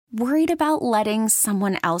Worried about letting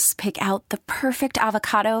someone else pick out the perfect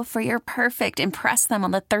avocado for your perfect impress them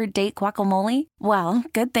on the third date guacamole? Well,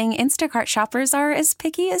 good thing Instacart shoppers are as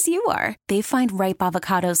picky as you are. They find ripe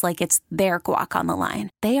avocados like it's their guac on the line.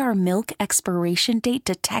 They are milk expiration date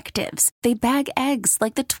detectives. They bag eggs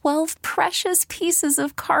like the 12 precious pieces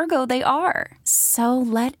of cargo they are. So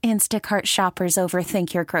let Instacart shoppers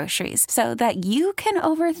overthink your groceries so that you can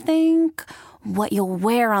overthink what you'll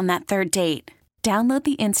wear on that third date. Download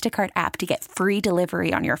the Instacart app to get free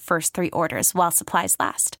delivery on your first 3 orders while supplies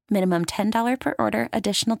last. Minimum $10 per order.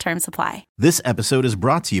 Additional terms apply. This episode is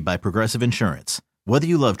brought to you by Progressive Insurance. Whether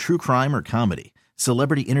you love true crime or comedy,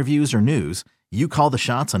 celebrity interviews or news, you call the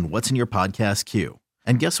shots on what's in your podcast queue.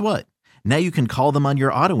 And guess what? Now you can call them on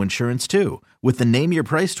your auto insurance too with the Name Your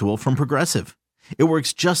Price tool from Progressive. It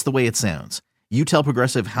works just the way it sounds. You tell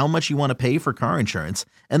Progressive how much you want to pay for car insurance,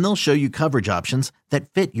 and they'll show you coverage options that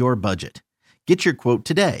fit your budget. Get your quote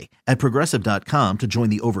today at Progressive.com to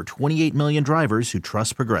join the over 28 million drivers who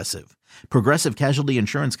trust Progressive. Progressive Casualty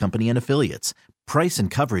Insurance Company and Affiliates. Price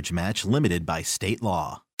and coverage match limited by state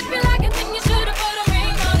law. Sports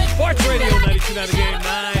Radio 92.9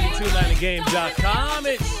 The Game, 92.9thegame.com.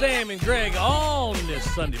 It's Sam and Greg on this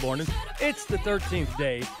Sunday morning. It's the 13th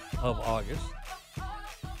day of August.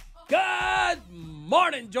 Good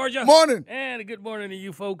morning, Georgia. Morning. And a good morning to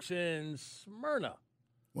you folks in Smyrna.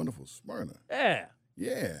 Wonderful Smyrna. Yeah.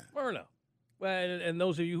 Yeah. Smyrna. Well, and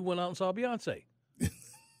those of you who went out and saw Beyonce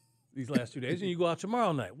these last 2 days, and you go out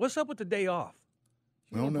tomorrow night. What's up with the day off?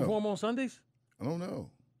 She I don't know. Perform on Sundays? I don't know.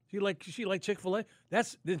 She like Chick-fil-A?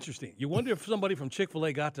 That's interesting. You wonder if somebody from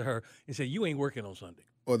Chick-fil-A got to her and said, "You ain't working on Sunday."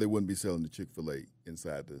 Or they wouldn't be selling the Chick-fil-A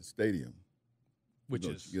inside the stadium. Which you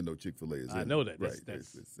know, is, you know, Chick-fil-A is. I in know it. that. Right.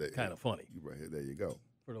 That's kind of funny. Right here, there you go.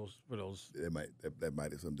 For those. That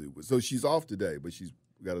might have something to do with. So she's off today, but she's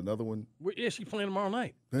got another one. Yeah, she's playing tomorrow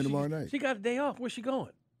night. Tomorrow night. She got a day off. Where's she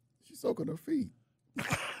going? She's soaking her feet.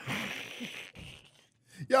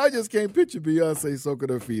 Y'all just can't picture Beyonce soaking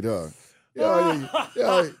her feet, huh? Yeah.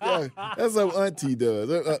 That's what auntie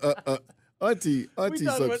does. Auntie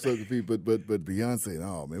soaks her feet, but Beyonce,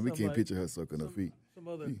 no, man, we can't picture her soaking her feet. Some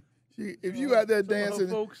other. If you out there dancing,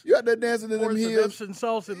 folks, you out there dancing in them heels. Epsom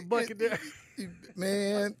salts in the bucket there.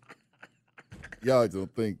 Man, y'all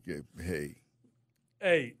don't think, hey.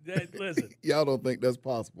 Hey, listen. Y'all don't think that's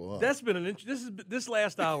possible, huh? That's been this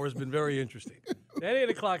last hour has been very interesting. That 8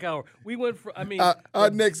 o'clock hour, we went for. I mean, our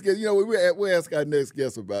next guest. You know, we'll ask our next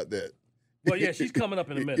guest about that. Well, yeah, she's coming up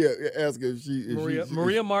in a minute. Yeah, ask her if she.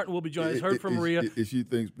 Maria Martin will be joining us. Heard from Maria. If she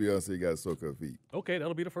thinks Beyonce got to soak her feet. Okay,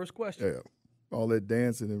 that'll be the first question. Yeah. All that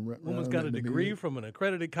dancing and woman's got a degree from an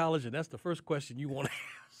accredited college, and that's the first question you want to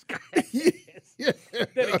ask. Yeah.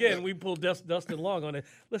 Then again, we pulled Dustin Long on it.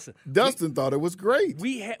 Listen, Dustin thought it was great.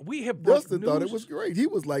 We have Dustin thought it was great. He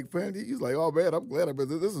was like, he was like, oh man, I'm glad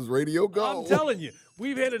this is Radio Go. I'm telling you,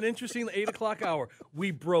 we've had an interesting 8 o'clock hour.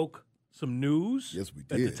 We broke some news. Yes, we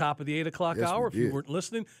did. At the top of the 8 o'clock hour. If you weren't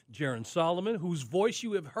listening, Jaron Solomon, whose voice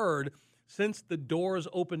you have heard since the doors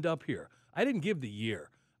opened up here. I didn't give the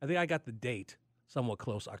year. I think I got the date somewhat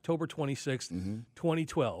close. October 26th,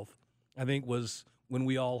 2012, I think was when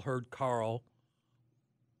we all heard Carl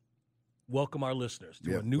welcome our listeners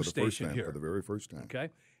to a new station here. For the very first time. Okay.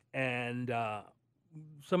 And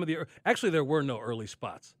some of actually there were no early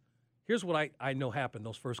spots. Here's what I know happened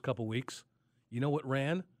those first couple weeks. You know what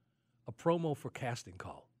ran? A promo for Casting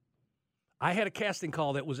Call. I had a casting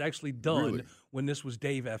call that was actually done when this was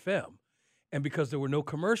Dave FM. And because there were no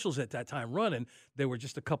commercials at that time running, there were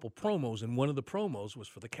just a couple promos, and one of the promos was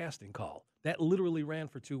for the casting call. That literally ran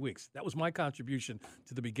for 2 weeks. That was my contribution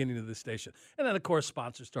to the beginning of this station. And then, of course,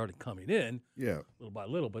 sponsors started coming in little by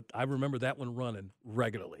little, but I remember that one running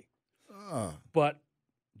regularly. But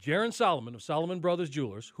Jaron Solomon of Solomon Brothers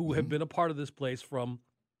Jewelers, who have been a part of this place from,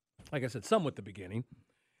 like I said, somewhat the beginning.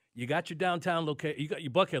 You got your downtown location. You got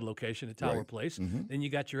your Buckhead location at Tower Place. Then you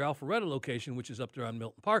got your Alpharetta location, which is up there on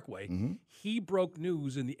Milton Parkway. He broke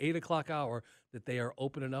news in the 8 o'clock hour that they are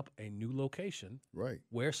opening up a new location. Right.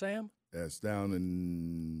 Where, Sam? That's down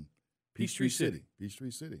in Peachtree City.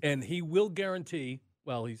 Peachtree City. And he will guarantee,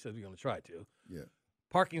 well, he said he's going to try to,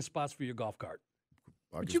 parking spots for your golf cart.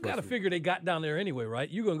 But you got to figure they got down there anyway, right?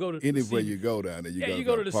 You're going to go to anywhere you go down there. You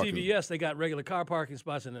go to the CVS, they got regular car parking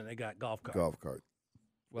spots, and then they got golf carts. Golf cart.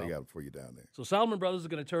 Well, they got it for you down there. So Solomon Brothers is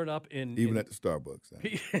going to turn up at the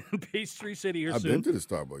Starbucks. Peachtree City here I've soon. been to the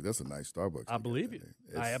Starbucks. That's a nice Starbucks. I believe you.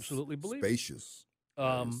 I absolutely believe spacious.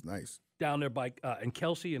 It's nice. Down there by and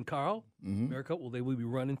Kelsey and Carl, Maricopa, well, they will be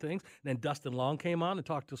running things. And then Dustin Long came on and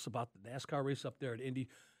talked to us about the NASCAR race up there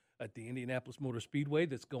at the Indianapolis Motor Speedway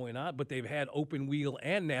that's going on. But they've had open wheel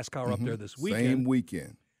and NASCAR up there this weekend. Same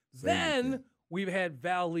weekend. Then we've had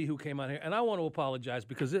Val Lee who came on here, and I want to apologize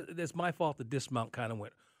because it's my fault the dismount kind of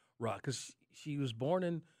went wrong because she was born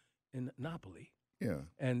in Napoli. Yeah.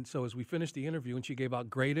 And so as we finished the interview and she gave out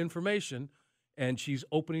great information and she's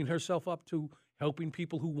opening herself up to helping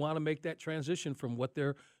people who want to make that transition from what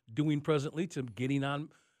they're doing presently to getting on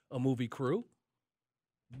a movie crew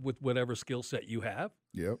with whatever skill set you have.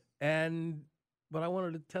 Yep. But I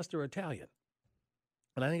wanted to test her Italian.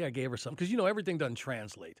 And I think I gave her something because, everything doesn't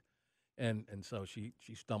translate. And so she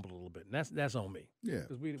stumbled a little bit. And that's on me. Yeah.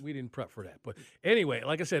 Because we didn't prep for that. But anyway,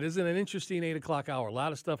 like I said, it's an interesting 8 o'clock hour. A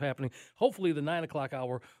lot of stuff happening. Hopefully the 9 o'clock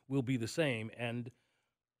hour will be the same. And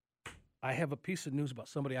I have a piece of news about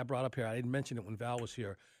somebody I brought up here. I didn't mention it when Val was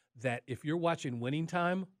here. That if you're watching Winning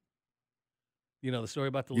Time, the story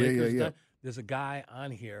about the Lakers, yeah. There's a guy on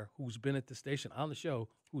here who's been at the station on the show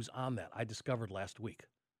who's on that. I discovered last week.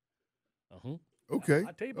 Okay.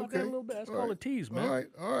 I'll tell you about that a little bit. That's called a tease, man.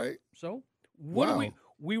 All right. So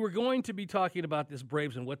we were going to be talking about this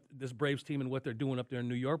Braves team and what they're doing up there in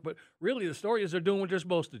New York, but really the story is they're doing what they're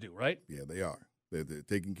supposed to do, right? Yeah, they are. They're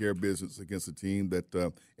taking care of business against a team that,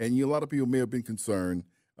 and a lot of people may have been concerned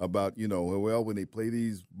about, when they play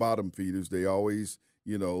these bottom feeders, they always,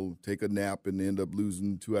 take a nap and end up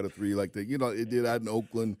losing 2 out of 3 like they, it did out in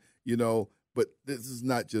Oakland, but this is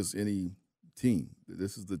not just any team.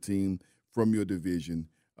 This is the team from your division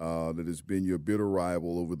that has been your bitter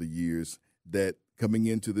rival over the years that coming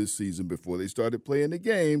into this season before they started playing the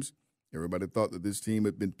games, everybody thought that this team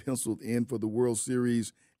had been penciled in for the World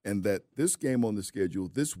Series and that this game on the schedule,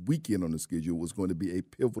 this weekend on the schedule, was going to be a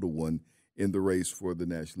pivotal one in the race for the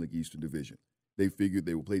National League Eastern Division. They figured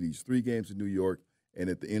they would play these 3 games in New York, and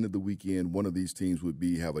at the end of the weekend, one of these teams would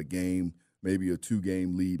have a game, maybe a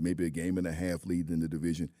 2-game lead, maybe a game and a half lead in the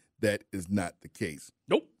division. That is not the case.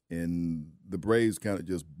 Nope. And the Braves kind of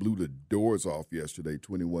just blew the doors off yesterday,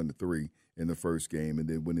 21-3 in the first game, and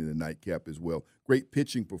then winning the nightcap as well. Great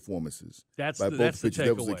pitching performances. That's the takeaway.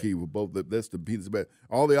 That was the key. That's the piece.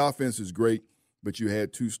 All the offense is great, but you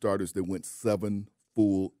had 2 starters that went 7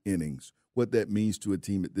 full innings. What that means to a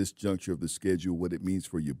team at this juncture of the schedule, what it means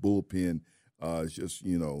for your bullpen, it's just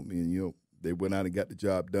they went out and got the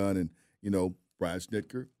job done, and Brian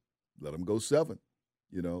Snitker let them go 7.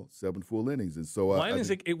 7 full innings. And so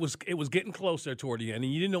it was getting close there toward the end,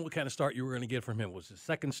 and you didn't know what kind of start you were going to get from him. It was his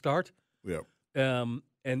second start. Yeah.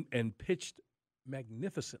 And pitched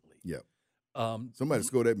magnificently. Yeah. Somebody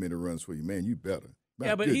scored that many runs for you, man. You better.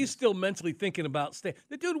 But he's still mentally thinking about staying.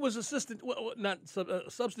 The dude was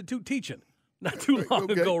substitute teaching not too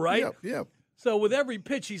long ago, right? Yeah. So with every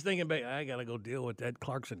pitch, he's thinking, I got to go deal with that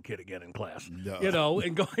Clarkson kid again in class,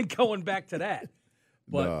 and going back to that.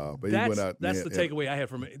 But he went out. That's the takeaway I had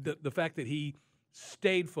from it. The fact that he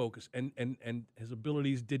stayed focused and his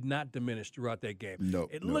abilities did not diminish throughout that game.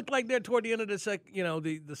 It looked like there toward the end of the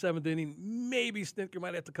the 7th inning, maybe Snitker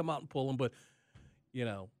might have to come out and pull him, but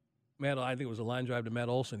Matt, I think it was a line drive to Matt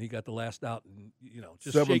Olson. He got the last out, and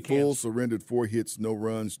just 7 shake full, hands. surrendered 4 hits, no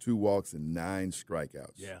runs, 2 walks, and 9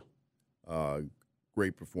 strikeouts. Yeah,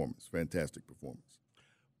 great performance, fantastic performance.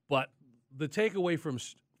 But the takeaway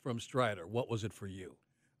from Strider, what was it for you?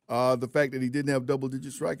 The fact that he didn't have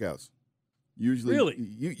double-digit strikeouts.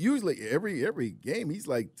 Usually every game he's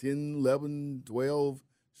like 10, 11, 12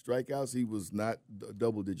 strikeouts. He was not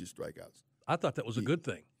double-digit strikeouts. I thought that was a good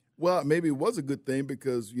thing. Well, maybe it was a good thing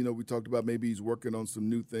because, we talked about maybe he's working on some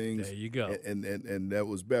new things. There you go. And that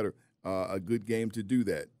was better. A good game to do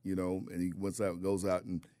that, and he goes out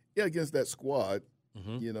and, against that squad,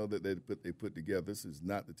 that they put together. This is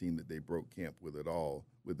not the team that they broke camp with at all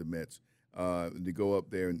with the Mets. To go up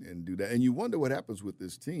there and do that. And you wonder what happens with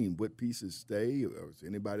this team. What pieces stay? Or is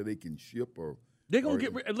anybody they can ship? They're going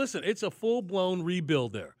to get – listen, it's a full-blown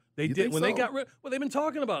rebuild there. They did when they got rid. Well, they've been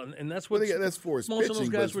talking about it, and that's what that's for his most pitching, of those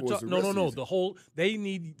guys were talking. No. The whole they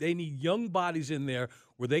need young bodies in there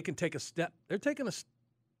where they can take a step. They're taking a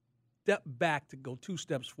step back to go 2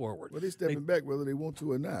 steps forward. Well, they're stepping back whether they want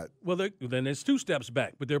to or not. Well, then it's 2 steps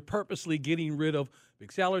back, but they're purposely getting rid of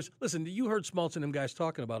big salaries. Listen, you heard Schmaltz and them guys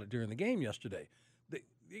talking about it during the game yesterday.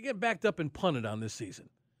 They get backed up and punted on this season,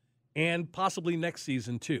 and possibly next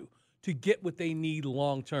season too, to get what they need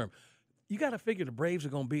long term. You got to figure the Braves are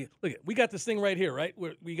going to be – look, we got this thing right here, right?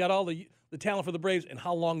 We got all the talent for the Braves and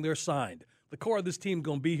how long they're signed. The core of this team is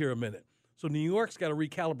going to be here a minute. So New York's got to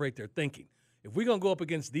recalibrate their thinking. If we're going to go up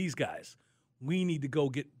against these guys, we need to go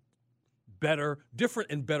get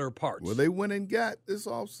different and better parts. Well, they went and got this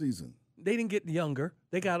offseason. They didn't get younger.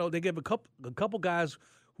 They gave a couple guys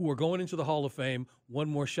who are going into the Hall of Fame one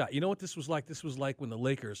more shot. You know what this was like? This was like when the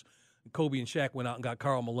Lakers, Kobe and Shaq went out and got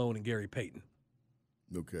Karl Malone and Gary Payton.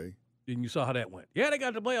 Okay. And you saw how that went. Yeah, they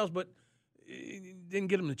got the playoffs, but it didn't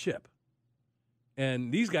get them the chip.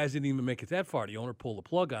 And these guys didn't even make it that far. The owner pulled the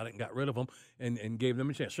plug on it and got rid of them and gave them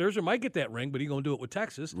a chance. Scherzer might get that ring, but he's going to do it with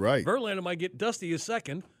Texas. Right. Verlander might get Dusty his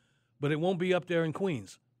second, but it won't be up there in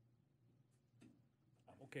Queens.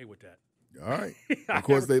 I'm okay with that. All right. Of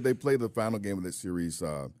course, they play the final game of this series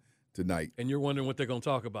tonight. And you're wondering what they're going to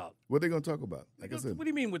talk about. What are they going to talk about? Like I said, what do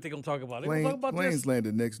you mean what they're going to talk about? They're going to talk about planes this.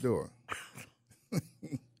 landed next door.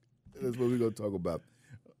 That's what we're going to talk about.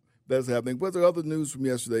 That's happening. But the other news from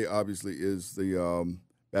yesterday, obviously, is the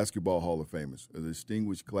Basketball Hall of Famers, a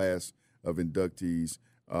distinguished class of inductees,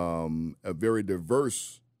 a very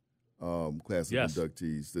diverse class of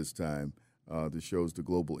inductees this time that shows the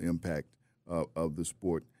global impact of the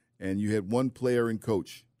sport. And you had one player and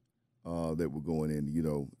coach that were going in. You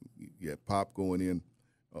know, you had Pop going in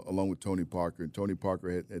along with Tony Parker. And Tony Parker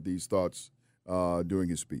had these thoughts during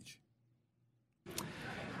his speech.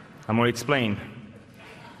 I'm going to explain.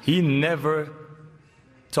 He never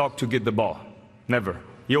talked to get the ball. Never.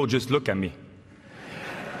 He'll just look at me.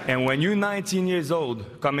 And when you're 19 years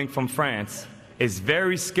old, coming from France, it's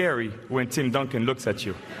very scary when Tim Duncan looks at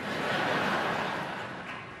you.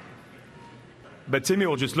 But Timmy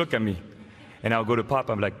will just look at me. And I'll go to Pop.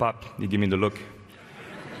 I'm like, Pop, you give me the look.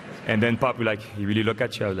 And then Pop will like, he really look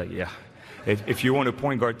at you? I was like, yeah. If you want a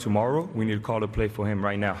point guard tomorrow, we need to call a play for him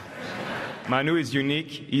right now. Manu is unique.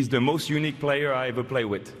 He's the most unique player I ever played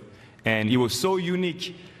with. And he was so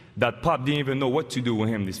unique that Pop didn't even know what to do with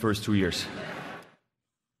him these first 2 years.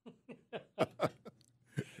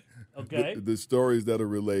 Okay. The stories that are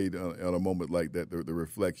relayed on a moment like that, the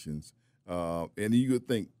reflections. And you would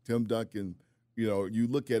think Tim Duncan, you know, you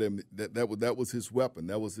look at him, that was his weapon.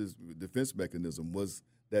 That was his defense mechanism, was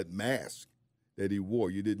that mask that he wore.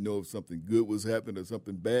 You didn't know if something good was happening or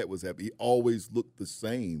something bad was happening. He always looked the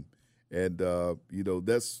same. And, you know,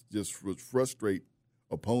 that's just frustrate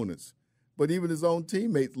opponents. But even his own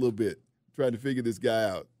teammates a little bit, trying to figure this guy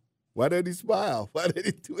out. Why didn't he smile? Why didn't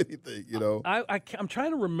he do anything, you know? I'm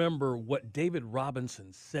trying to remember what David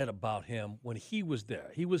Robinson said about him when he was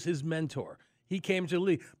there. He was his mentor. He came to the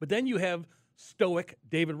league. But then you have stoic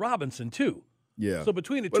David Robinson, too. Yeah. So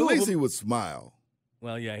between the but two at least of them, he would smile.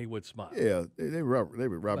 Well, yeah, he would smile. Yeah, David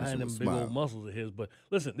Robinson behind them would big smile. old muscles of his. But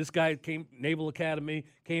listen, this guy came Naval Academy,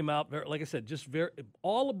 came out very, like I said, just very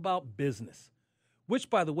all about business. Which,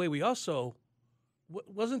 by the way, we also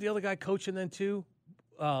wasn't the other guy coaching then too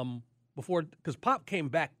before, because Pop came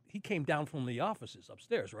back. He came down from the offices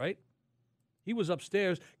upstairs, right? He was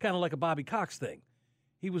upstairs, kind of like a Bobby Cox thing.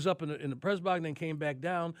 He was up in the press box and then came back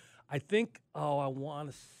down. I think. I want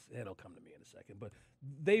to. It'll come to me in a second, but.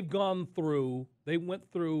 They went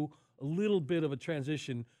through a little bit of a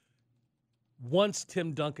transition once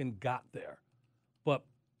Tim Duncan got there. But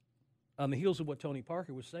on the heels of what Tony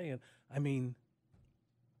Parker was saying, I mean,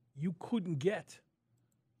 you couldn't get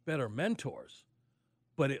better mentors.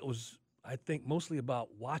 But it was, I think, mostly about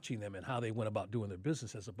watching them and how they went about doing their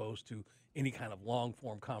business as opposed to any kind of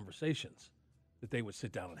long-form conversations that they would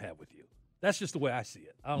sit down and have with you. That's just the way I see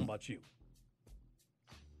it. I don't know about you.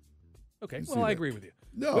 Okay, well, I agree with you.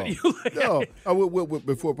 No,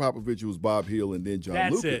 before Popovich, it was Bob Hill and then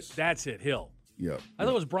John Lucas. That's it, Hill. Yeah. I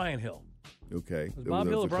thought it was Brian Hill. Okay. Was Bob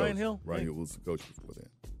Hill or Brian Hill? Brian Hill was the coach before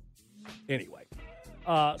that. Anyway,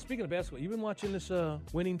 speaking of basketball, you been watching this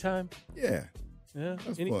Winning Time? Yeah. Yeah?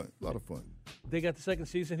 That's fun. A lot of fun. They got the second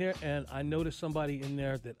season here, and I noticed somebody in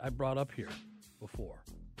there that I brought up here before.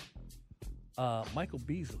 Michael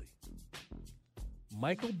Beasley.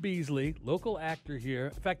 Michael Beasley, local actor here.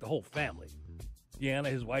 In fact, the whole family. Deanna,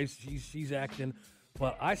 his wife, she's acting.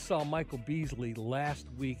 But I saw Michael Beasley last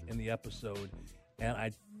week in the episode, and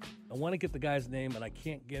I want to get the guy's name, and I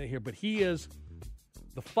can't get it here. But he is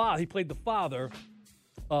the father. He played the father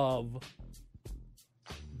of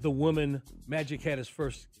the woman Magic had his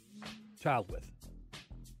first child with.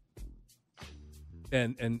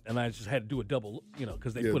 And I just had to do a double,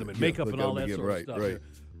 because they put him in makeup and all that sort of stuff. Right.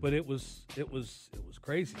 But it was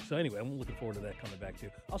crazy. So anyway, I'm looking forward to that coming back too.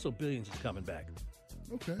 Also, Billions is coming back.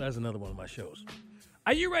 Okay. That's another one of my shows.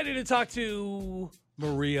 Are you ready to talk to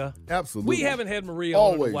Maria? Absolutely. We haven't had Maria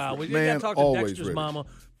always, in a while. We got to talk to Dexter's mama,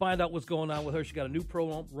 find out what's going on with her. She got a new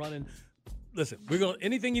program running. Listen,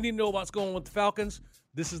 anything you need to know about what's going on with the Falcons,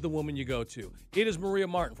 this is the woman you go to. It is Maria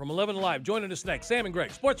Martin from 11 Alive. Joining us next, Sam and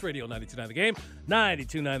Greg, Sports Radio 92.9 The Game,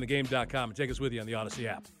 92.9thegame.com, and take us with you on the Odyssey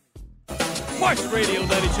app. Sports Radio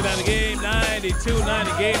 92.9 The Game,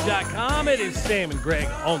 92.9thegame.com. It is Sam and Greg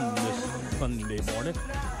on this Sunday morning.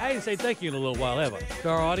 I didn't say thank you in a little while, have I? To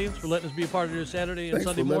our audience for letting us be a part of your Saturday and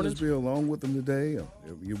Sunday mornings. Thanks for letting us be along with them today.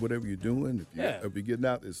 Whatever you're doing, if you're getting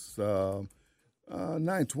out, it's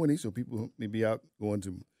 9:20, so people may be out going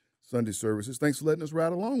to Sunday services. Thanks for letting us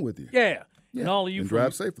ride along with you. Yeah. And all of you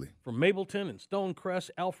drive safely. From Mableton and Stonecrest,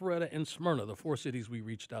 Alpharetta, and Smyrna, the 4 cities we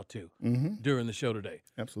reached out to during the show today.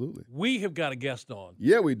 Absolutely. We have got a guest on.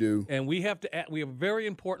 Yeah, we do. And we have a very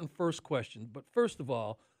important first question. But first of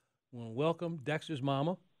all, I want to welcome Dexter's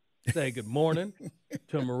mama. Say good morning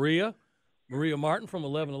to Maria Martin from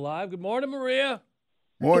 11 Alive. Good morning, Maria.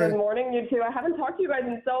 Morning. Good morning, you two. I haven't talked to you guys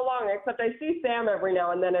in so long, except I see Sam every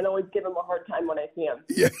now and then and always give him a hard time when I see him.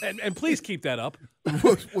 Yeah. And please keep that up.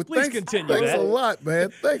 Well, please continue thanks that. a lot,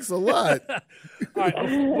 man. Thanks a lot. All right,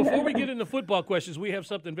 before we get into football questions, we have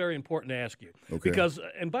something very important to ask you. Okay. Because,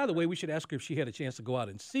 and by the way, we should ask her if she had a chance to go out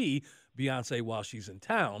and see Beyonce while she's in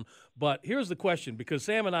town. But here's the question, because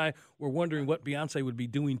Sam and I were wondering what Beyonce would be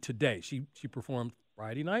doing today. She performed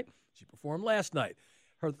Friday night. She performed last night.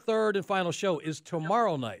 Her third and final show is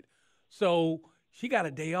tomorrow night. So she got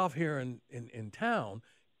a day off here in town.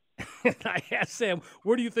 And I asked Sam,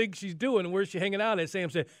 where do you think she's doing and where's she hanging out at?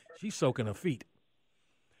 Sam said, she's soaking her feet.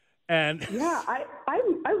 And yeah, I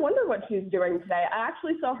wonder what she's doing today. I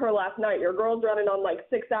actually saw her last night. Your girl's running on like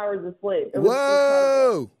 6 hours of sleep. It was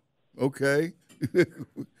Whoa! Okay.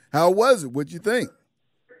 How was it? What'd you think?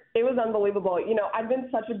 It was unbelievable. You know, I've been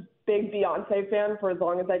such a big Beyonce fan for as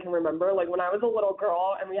long as I can remember. Like when I was a little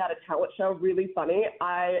girl and we had a talent show, really funny,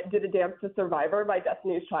 I did a dance to Survivor by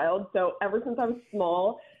Destiny's Child. So ever since I was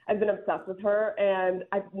small, I've been obsessed with her and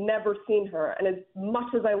I've never seen her. And as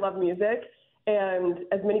much as I love music and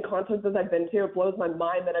as many concerts as I've been to, it blows my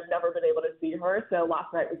mind that I've never been able to see her. So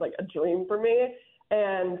last night was like a dream for me.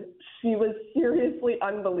 And she was seriously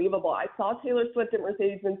unbelievable. I saw Taylor Swift at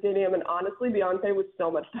Mercedes-Benz Stadium, and honestly, Beyonce was so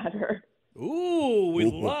much better. Ooh, we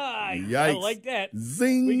lied. Yikes. I like that.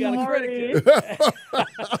 Zing. We got a credit.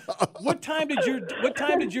 What time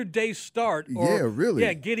did your day start? Or, yeah, really.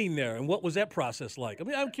 Yeah, getting there, and what was that process like? I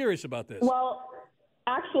mean, I'm curious about this. Well,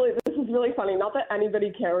 actually, this is really funny. Not that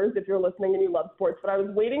anybody cares if you're listening and you love sports, but I was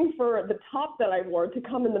waiting for the top that I wore to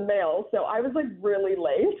come in the mail, so I was like really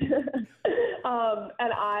late.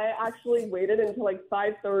 And I actually waited until like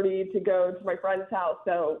 5:30 to go to my friend's house.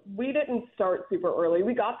 So we didn't start super early.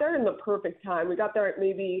 We got there in the perfect time. We got there at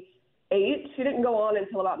maybe 8. She didn't go on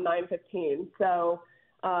until about 9:15. So,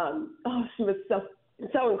 she was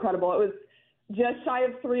so incredible. It was just shy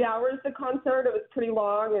of 3 hours, the concert. It was pretty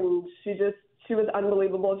long, and she was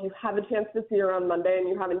unbelievable. If you have a chance to see her on Monday and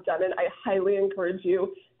you haven't done it, I highly encourage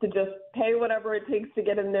you to just pay whatever it takes to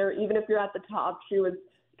get in there, even if you're at the top. She was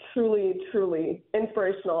truly, truly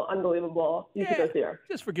inspirational, unbelievable. You should go see her.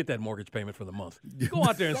 Just forget that mortgage payment for the month. Go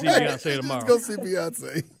out there and see Beyonce tomorrow. Just go see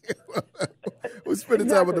Beyonce. We're spending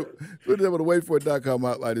time on the waitforit.com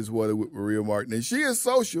hotline this morning with Maria Martin. And she is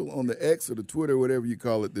social on the X or the Twitter, whatever you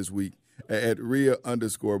call it this week, at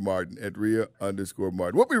Rhea_Martin, at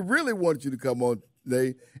Rhea_Martin. What we really wanted you to come on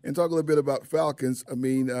today and talk a little bit about Falcons. I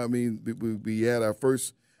mean, we had our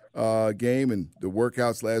first game and the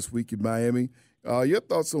workouts last week in Miami. Your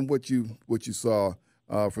thoughts on what you saw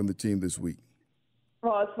from the team this week?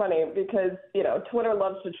 Well, it's funny because, you know, Twitter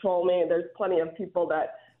loves to troll me. There's plenty of people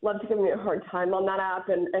that love to give me a hard time on that app.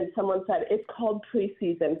 And someone said it's called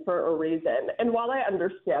preseason for a reason. And while I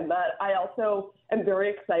understand that, I also am very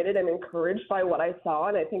excited and encouraged by what I saw.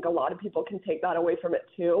 And I think a lot of people can take that away from it,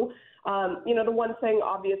 too. You know, the one thing,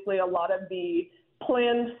 obviously, a lot of the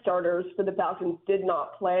planned starters for the Falcons did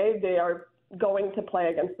not play. They are going to play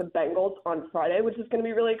against the Bengals on Friday, which is going to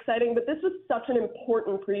be really exciting. But this was such an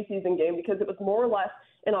important preseason game because it was more or less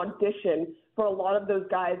an audition for a lot of those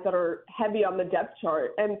guys that are heavy on the depth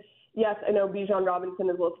chart. And yes, I know Bijan Robinson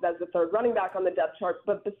is listed as the third running back on the depth chart,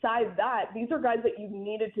 but besides that, these are guys that you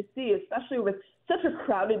needed to see, especially with such a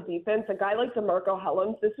crowded defense. A guy like DeMarco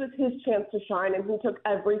Hellams, this was his chance to shine, and he took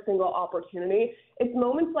every single opportunity. It's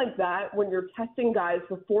moments like that when you're testing guys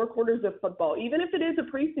for 4 quarters of football, even if it is a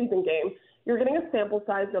preseason game, you're getting a sample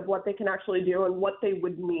size of what they can actually do and what they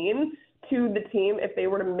would mean to the team if they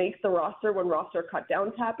were to make the roster when roster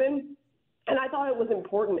cutdowns happen. And I thought it was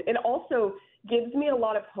important. It also gives me a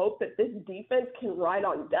lot of hope that this defense can ride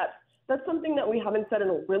on depth. That's something that we haven't said in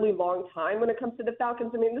a really long time when it comes to the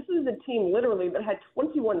Falcons. I mean, this is a team literally that had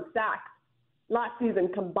 21 sacks last season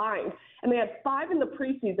combined, and they had 5 in the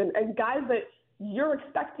preseason, and guys that you're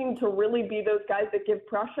expecting to really be those guys that give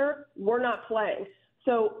pressure were not playing.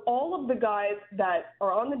 So all of the guys that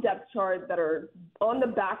are on the depth chart, that are on the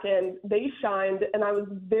back end, they shined, and I was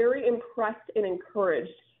very impressed and encouraged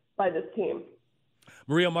by this team.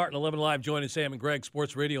 Maria Martin, 11 Live, joining Sam and Greg,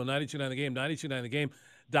 Sports Radio, 92.9 The Game,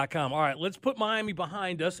 92.9thegame.com. All right, let's put Miami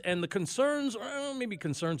behind us. And the concerns, or maybe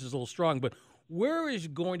concerns is a little strong, but Where is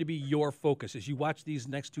going to be your focus as you watch these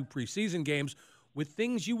next two preseason games with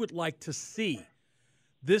things you would like to see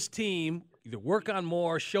this team either work on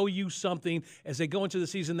more, show you something as they go into the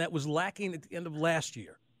season that was lacking at the end of last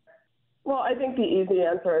year? Well, I think the easy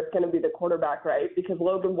answer is going to be the quarterback, right? Because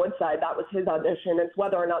Logan Woodside, that was his audition. It's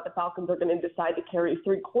whether or not the Falcons are going to decide to carry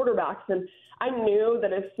three quarterbacks. And I knew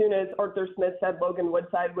that as soon as Arthur Smith said Logan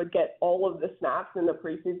Woodside would get all of the snaps in the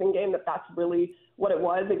preseason game, that's really what it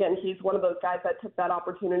was. Again, he's one of those guys that took that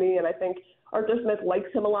opportunity, and I think Arthur Smith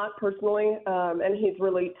likes him a lot personally, and he's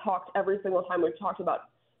really talked every single time we've talked about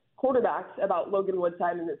quarterbacks about Logan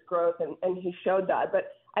Woodside and his growth, and he showed that.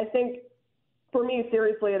 But I think for me,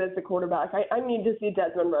 seriously, it is the quarterback. I need to see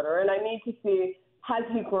Desmond Ridder, and I need to see, has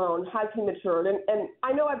he grown, has he matured? And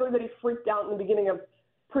I know everybody freaked out in the beginning of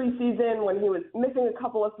preseason when he was missing a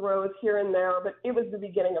couple of throws here and there, but it was the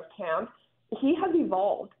beginning of camp. He has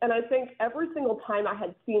evolved, and I think every single time I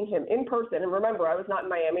had seen him in person, and remember, I was not in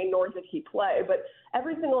Miami, nor did he play, but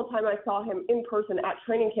every single time I saw him in person at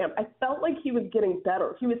training camp, I felt like he was getting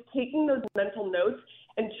better. He was taking those mental notes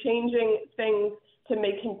and changing things to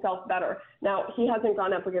make himself better. Now, he hasn't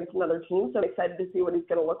gone up against another team, so I'm excited to see what he's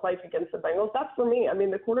going to look like against the Bengals. That's for me. I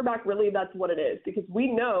mean, the quarterback, really, that's what it is, because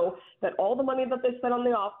we know that all the money that they spent in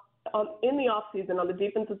the offseason on the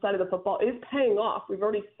defensive side of the football is paying off. We've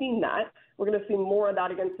already seen that. We're going to see more of that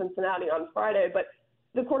against Cincinnati on Friday, but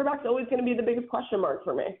the quarterback's always going to be the biggest question mark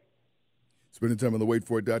for me. Spending time on the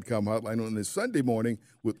waitforit.com hotline on this Sunday morning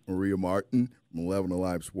with Maria Martin from 11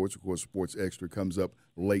 Alive Sports. Of course, Sports Extra comes up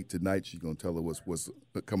late tonight. She's going to tell us what's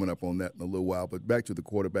coming up on that in a little while. But back to the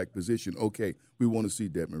quarterback position. Okay, we want to see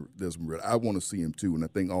Desmond Ridder. I want to see him too, and I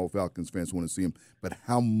think all Falcons fans want to see him. But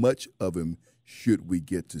how much of him should we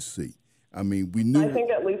get to see? I mean, we knew. I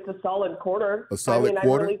think at least a solid quarter. A solid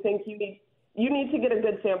quarter? I really think you need to get a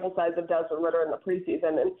good sample size of Desmond Ridder in the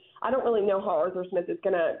preseason. And I don't really know how Arthur Smith is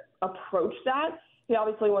going to approach that. He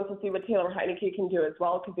obviously wants to see what Taylor Heineke can do as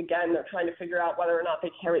well, because, again, they're trying to figure out whether or not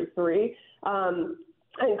they carry three.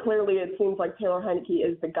 And clearly it seems like Taylor Heineke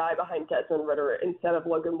is the guy behind Desmond Ridder instead of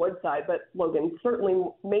Logan Woodside. But Logan certainly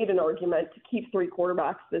made an argument to keep three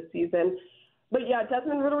quarterbacks this season. But, yeah,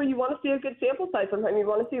 Desmond Ridder, you want to see a good sample size sometimes. You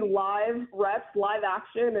want to see live reps, live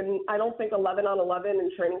action, and I don't think 11 on 11 in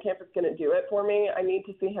training camp is going to do it for me. I need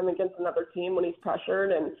to see him against another team when he's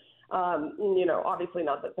pressured. And, obviously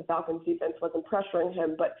not that the Falcons defense wasn't pressuring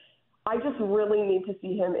him, but I just really need to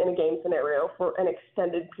see him in a game scenario for an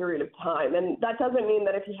extended period of time. And that doesn't mean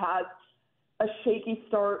that if he has a shaky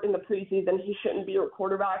start in the preseason, he shouldn't be your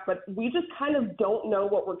quarterback, but we just kind of don't know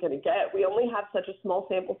what we're going to get. We only have such a small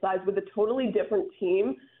sample size with a totally different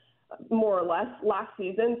team, more or less, last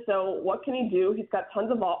season. So what can he do? He's got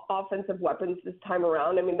tons of offensive weapons this time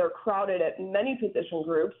around. I mean, they're crowded at many position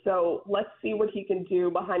groups. So let's see what he can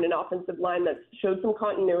do behind an offensive line that shows some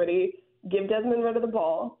continuity. Give Desmond Ridder the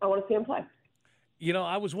ball. I want to see him play. You know,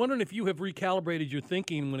 I was wondering if you have recalibrated your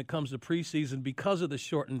thinking when it comes to preseason because of the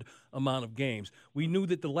shortened amount of games. We knew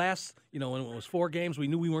that the last, when it was 4 games, we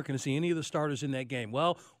knew we weren't going to see any of the starters in that game.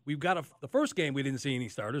 Well, we've got the first game we didn't see any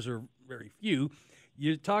starters, or very few.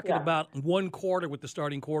 You're talking about 1 quarter with the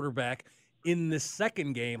starting quarterback. In the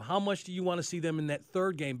second game, how much do you want to see them in that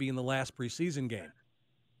third game being the last preseason game?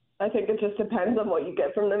 I think it just depends on what you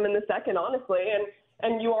get from them in the second, honestly.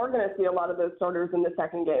 And you are going to see a lot of those starters in the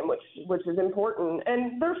second game, which is important.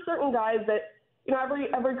 And there's certain guys that,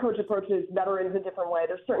 every coach approaches veterans a different way.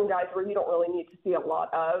 There's certain guys where you don't really need to see a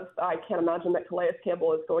lot of. I can't imagine that Calais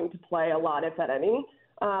Campbell is going to play a lot, if at any.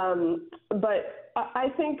 But I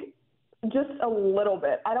think just a little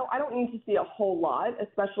bit. I don't need to see a whole lot,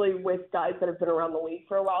 especially with guys that have been around the league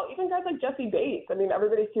for a while. Even guys like Jesse Bates. I mean,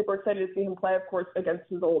 everybody's super excited to see him play, of course, against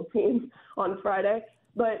his old team on Friday.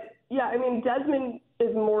 But, yeah, I mean, Desmond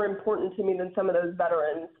is more important to me than some of those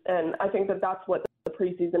veterans, and I think that that's what the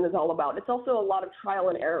preseason is all about. It's also a lot of trial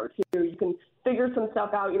and error, too. You can figure some stuff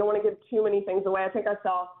out. You don't want to give too many things away. I think I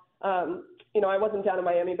saw, I wasn't down in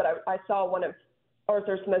Miami, but I saw one of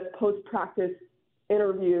Arthur Smith's post-practice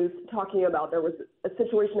interviews talking about there was a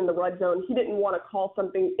situation in the red zone. He didn't want to call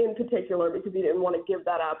something in particular because he didn't want to give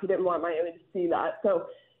that up. He didn't want Miami to see that. So,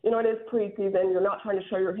 it is preseason. You're not trying to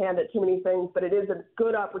show your hand at too many things, but it is a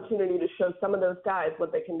good opportunity to show some of those guys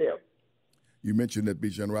what they can do. You mentioned that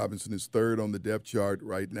Bijan Robinson is third on the depth chart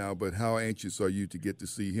right now, but how anxious are you to get to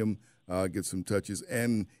see him get some touches?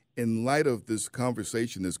 And in light of this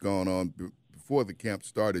conversation that's gone on before the camp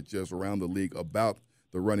started just around the league about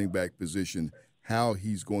the running back position, how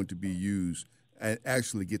he's going to be used and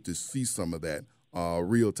actually get to see some of that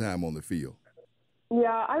real time on the field.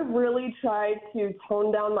 Yeah, I really try to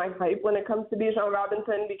tone down my hype when it comes to Bijan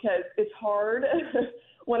Robinson because it's hard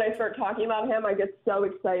when I start talking about him, I get so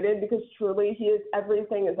excited because truly he is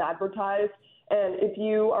everything is advertised. And if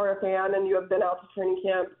you are a fan and you have been out to training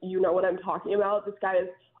camp, you know what I'm talking about. This guy is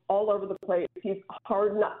all over the place. He's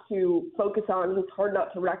hard not to focus on. He's hard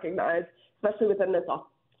not to recognize, especially within this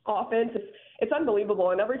offense. It's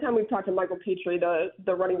unbelievable. And every time we've talked to Michael Petrie,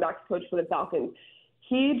 the running backs coach for the Falcons,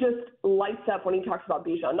 he just lights up when he talks about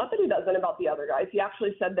Bijan. Not that he doesn't about the other guys. He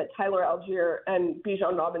actually said that Tyler Algier and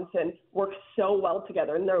Bijan Robinson work so well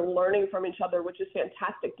together, and they're learning from each other, which is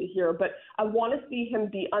fantastic to hear. But I want to see him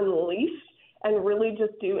be unleashed and really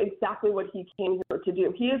just do exactly what he came here to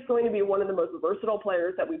do. He is going to be one of the most versatile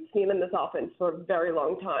players that we've seen in this offense for a very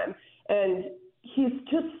long time. And he's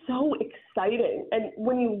just so exciting. And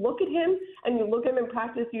when you look at him and you look at him in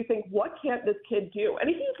practice, you think, what can't this kid do?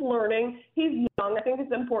 And he's learning. He's young. I think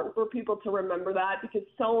it's important for people to remember that because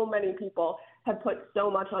so many people have put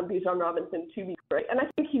so much on Bijan Robinson to be great. And I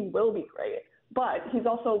think he will be great. But he's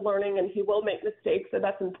also learning and he will make mistakes, so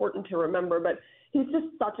that's important to remember. But he's just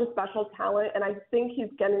such a special talent, and I think he's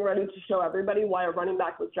getting ready to show everybody why a running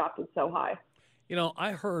back was drafted so high. You know,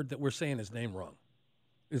 I heard that we're saying his name wrong.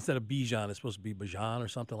 Instead of Bijan, it's supposed to be Bijan or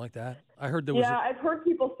something like that. I heard there was. Yeah, I've heard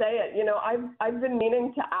people say it. You know, I've been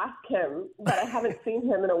meaning to ask him, but I haven't seen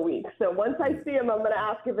him in a week. So once I see him, I'm going to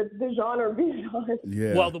ask if it's Bijan or Bijan.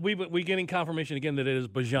 Yeah. Well, we're getting confirmation again that it is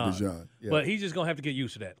Bijan. Bijan, yeah. But he's just going to have to get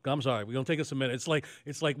used to that. I'm sorry. We're going to take us a minute. It's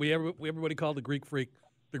like everybody called the Greek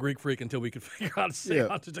freak until we could figure out how to say it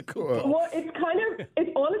onto the Cooper. Well, it's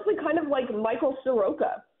honestly kind of like Michael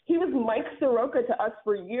Soroka. He was Mike Soroka to us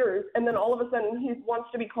for years, and then all of a sudden he wants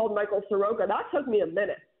to be called Michael Soroka. That took me a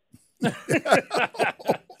minute.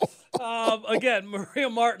 Again, Maria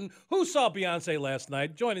Martin, who saw Beyonce last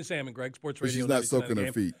night, joining Sam and Greg, Sports Radio. She's not soaking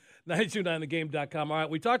her feet. 929thegame.com. All right,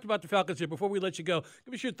 we talked about the Falcons here. Before we let you go,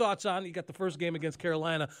 give us your thoughts on, you got the first game against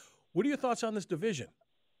Carolina. What are your thoughts on this division?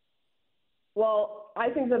 Well, I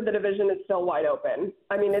think that the division is still wide open.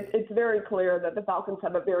 I mean, it's very clear that the Falcons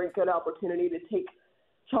have a very good opportunity to take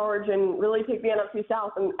charge and really take the NFC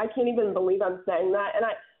South. And I can't even believe I'm saying that. And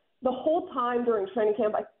the whole time during training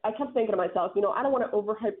camp, I kept thinking to myself, you know, I don't want to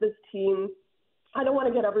overhype this team. I don't want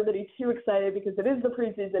to get everybody too excited because it is the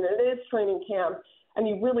preseason, it is training camp, and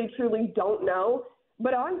you really, truly don't know.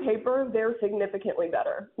 But on paper, they're significantly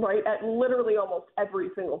better, right, at literally almost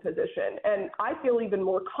every single position. And I feel even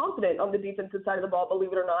more confident on the defensive side of the ball,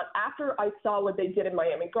 believe it or not, after I saw what they did in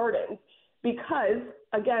Miami Gardens. Because,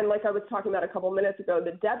 again, like I was talking about a couple minutes ago,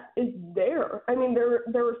 the depth is there. I mean,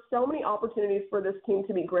 there are so many opportunities for this team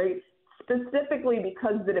to be great, specifically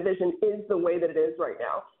because the division is the way that it is right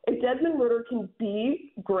now. If Desmond Ridder can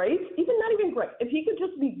be great, even not even great, if he could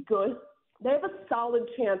just be good, they have a solid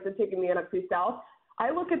chance of taking the NFC South. I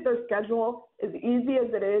look at their schedule, as easy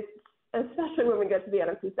as it is, especially when we get to the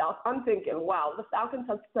NFC South, I'm thinking, wow, the Falcons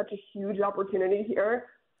have such a huge opportunity here.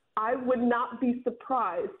 I would not be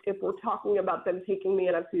surprised if we're talking about them taking the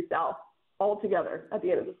NFC South altogether at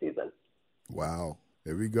the end of the season. Wow.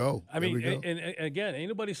 There we go. I mean, and again, ain't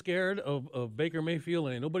nobody scared of Baker Mayfield,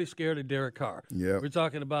 and ain't nobody scared of Derek Carr. Yeah. We're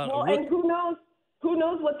talking about and who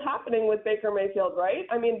knows what's happening with Baker Mayfield, right?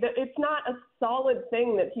 I mean, it's not a solid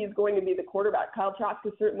thing that he's going to be the quarterback. Kyle Trask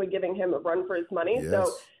is certainly giving him a run for his money. Yes.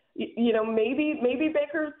 So, you know, maybe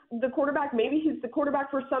Baker's the quarterback. Maybe he's the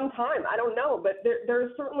quarterback for some time. I don't know. But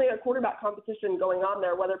there's certainly a quarterback competition going on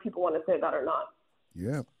there, whether people want to say that or not.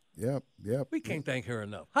 Yeah. We can't thank her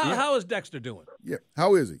enough. How is Dexter doing? Yeah.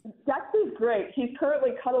 How is he? Dexter's great. He's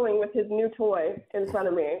currently cuddling with his new toy in front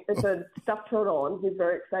of me. It's a stuffed turtle, and he's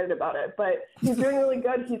very excited about it. But he's doing really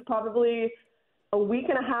good. He's probably a week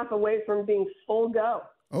and a half away from being full go.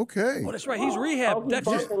 Okay. Oh, that's right. He's rehabbed.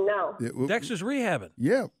 Dexter's rehabbing.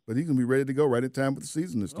 Yeah, but he's going to be ready to go right in time for the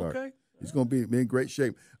season to start. Okay. He's going to be in great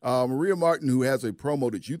shape. Maria Martin, who has a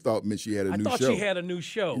promo that you thought meant she had a new show. I thought she had a new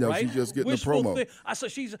show, no, right? She's just getting Wishful a promo. I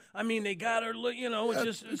said they got her, you know,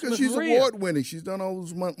 it's because she's award-winning. She's done all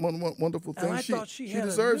those wonderful things. And I thought she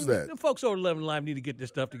deserves that. The folks over 11 Live need to get this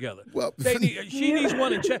stuff together. Well, she needs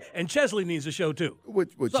one, and Chesley needs a show, too.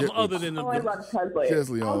 Something other than the... I love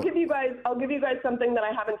Chesley. I'll give you guys something that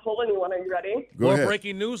I haven't told anyone. Are you ready? Go ahead.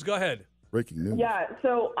 Breaking news? Go ahead. Breaking news. Yeah,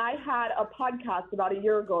 so I had a podcast about a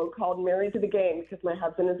year ago called Married to the Game because my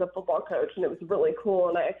husband is a football coach, and it was really cool.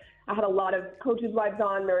 And I had a lot of coaches' wives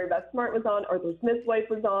on. Mary Beth Smart was on. Arthur Smith's wife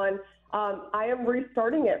was on. I am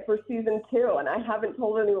restarting it for season 2, and I haven't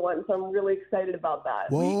told anyone, so I'm really excited about that.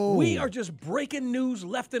 Whoa. We are just breaking news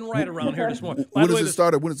left and right around here this morning. When does it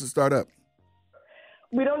start up? When does it start up?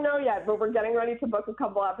 We don't know yet, but we're getting ready to book a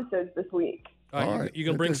couple episodes this week. All right. You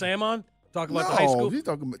going to bring Sam on? Talk about the high school? She's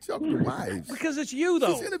talking to wives. Because it's you,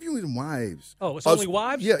 though. She's interviewing wives. Oh, it's only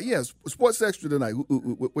wives? Yeah. Sports Extra tonight.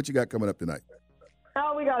 What you got coming up tonight?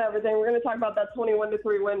 Oh, we got everything. We're going to talk about that 21-3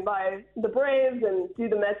 win by the Braves and do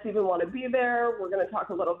the Mets even want to be there. We're going to talk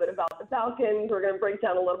a little bit about the Falcons. We're going to break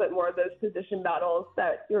down a little bit more of those position battles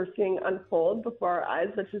that you're seeing unfold before our eyes,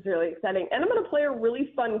 which is really exciting. And I'm going to play a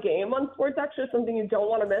really fun game on Sports Extra, something you don't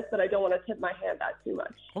want to miss, but I don't want to tip my hand at too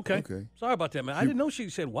much. Okay. Sorry about that, man. I didn't know she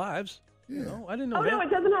said wives. Yeah. You know, I didn't know that. No, it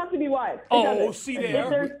doesn't have to be wives. See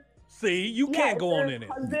there. See, you can't go on in it.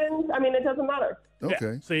 Husbands, I mean, it doesn't matter.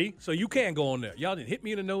 Okay. Yeah, see, so you can go on there. Y'all didn't hit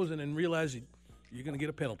me in the nose and then realize you're going to get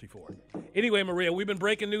a penalty for it. Anyway, Maria, we've been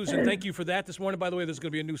breaking news, and thank you for that this morning. By the way, there's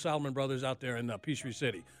going to be a new Solomon Brothers out there in Peachtree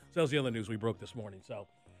City. So that was the other news we broke this morning. So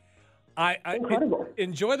Incredible.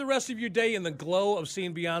 Enjoy the rest of your day in the glow of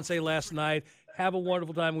seeing Beyonce last night. Have a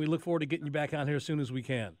wonderful time. We look forward to getting you back on here as soon as we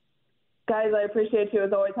can. Guys, I appreciate you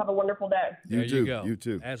as always. Have a wonderful day. There you go. You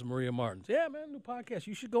too. As Maria Martins. Yeah, man, new podcast.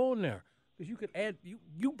 You should go on there because you could add.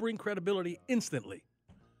 You bring credibility instantly.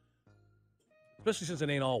 Especially since it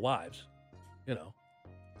ain't all wives, you know.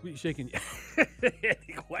 We shaking.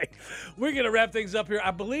 Anyway, we're gonna wrap things up here.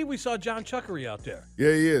 I believe we saw John Chuckery out there.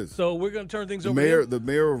 Yeah, he is. So we're gonna turn things over to him. The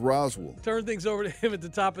mayor of Roswell. Turn things over to him at the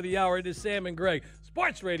top of the hour. It is Sam and Greg,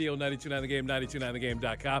 Sports Radio 92.9 The Game,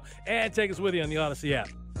 92.9thegame.com, and take us with you on the Odyssey app.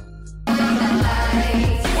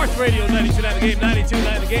 Sports Radio 92.9 The Game,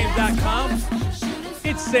 92.9thegame.com.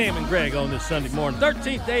 It's Sam and Greg on this Sunday morning,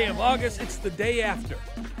 13th day of August. It's the day after.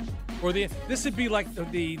 This would be like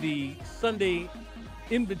the Sunday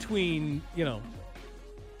in between,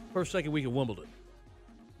 first, second week of Wimbledon,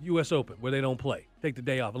 U.S. Open, where they don't play. Take the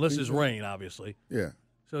day off, unless there's rain, obviously. Yeah.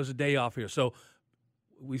 So it's a day off here. So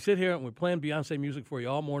we sit here and we're playing Beyonce music for you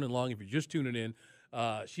all morning long. If you're just tuning in,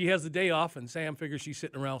 she has the day off, and Sam figures she's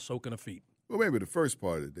sitting around soaking her feet. Well, maybe the first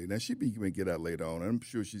part of the day. Now, she may get out later on. I'm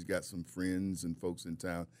sure she's got some friends and folks in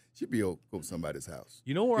town. She'd be go to somebody's house.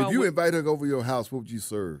 You know where if you invite her over your house, what would you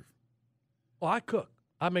serve? Well, I cook.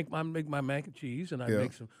 I make my mac and cheese, and I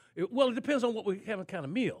make some. It depends on what we have a kind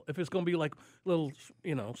of meal. If it's going to be like little,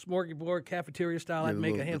 smorgasbord cafeteria style, I'd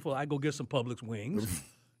make a handful. I go get some Publix wings.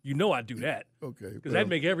 I'd do that. Okay, because that'd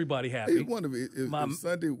make everybody happy. I wonder if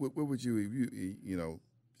Sunday, what would you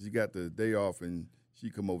if you got the day off and she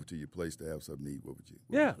come over to your place to have something to eat? What would you?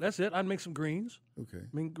 That's it. I'd make some greens.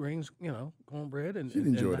 Okay, greens, cornbread, and she'd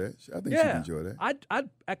enjoy that. I think she'd enjoy that. I'd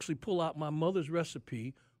actually pull out my mother's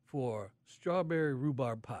recipe for strawberry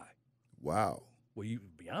rhubarb pie. Wow. Well,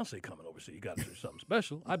 Beyonce coming over, so you got to do something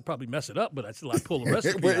special. I'd probably mess it up, but I'd pull the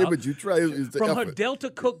recipe out. But you try it from effort. her Delta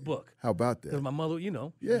cookbook. How about that? Because my mother, she's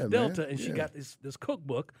Delta, and she got this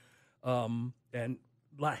cookbook, and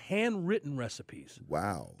like handwritten recipes.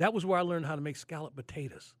 Wow. That was where I learned how to make scalloped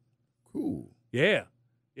potatoes. Cool. Yeah.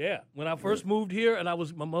 When I first moved here, and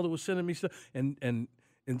my mother was sending me stuff, and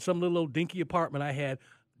in some little old dinky apartment I had,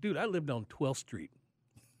 dude, I lived on 12th Street.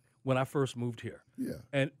 When I first moved here. Yeah.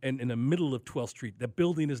 And in the middle of 12th Street. The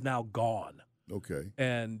building is now gone. Okay.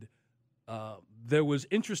 And there was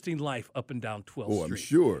interesting life up and down 12th Street. Oh, I'm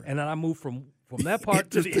sure. And then I moved from that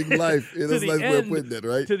part to the interesting life. That's a nice way of putting that,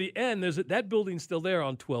 right? To the end, that building's still there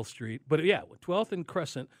on 12th Street. But, 12th and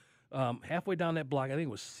Crescent, halfway down that block, I think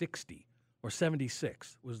it was 60 or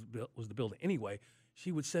 76 was the building. Anyway,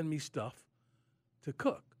 she would send me stuff to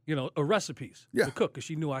cook, recipes to cook because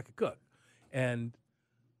she knew I could cook. And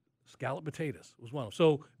scalloped potatoes was one of them.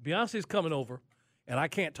 So Beyonce's coming over, and I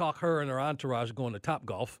can't talk her and her entourage going to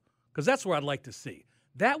Topgolf because that's where I'd like to see.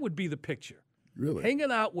 That would be the picture. Really?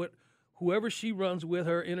 Hanging out with whoever she runs with,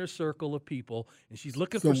 her inner circle of people, and she's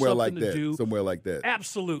looking for something to do. Somewhere like that.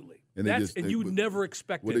 Absolutely. And you'd never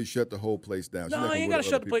expect it. Would they shut the whole place down? No, you ain't got to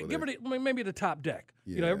shut the place. Give her maybe the top deck.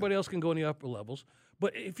 Yeah. Everybody else can go in the upper levels.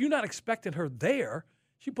 But if you're not expecting her there,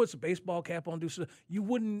 she puts a baseball cap on, you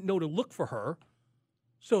wouldn't know to look for her.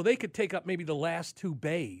 So they could take up maybe the last two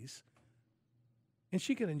bays, and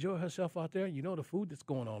she could enjoy herself out there. The food that's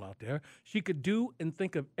going on out there. She could do and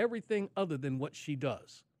think of everything other than what she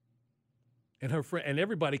does. And her friend and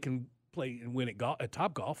everybody can play and win at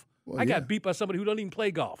Topgolf. Well, I got beat by somebody who doesn't even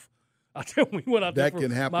play golf. I tell you, we went out there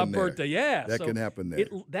for my birthday. Yeah, that can happen there.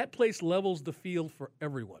 That place levels the field for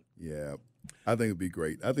everyone. Yeah. I think it'd be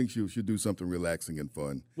great. I think she should do something relaxing and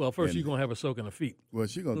fun. Well, first she's going to have her soaking her feet. Well,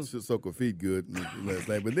 she's going to soak her feet good last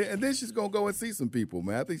night. But then she's going to go and see some people,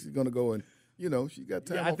 man. I think she's going to go and, she got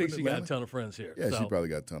time. Yeah, I think she got a ton of friends here. Yeah, she probably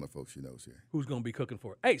got a ton of folks she knows here. Who's going to be cooking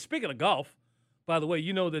for her? Hey, speaking of golf, by the way,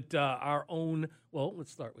 you know that our own,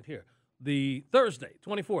 let's start with here. The Thursday,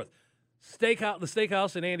 24th, the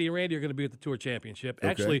Steakhouse and Andy and Randy are going to be at the Tour Championship. Okay.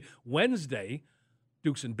 Actually, Wednesday,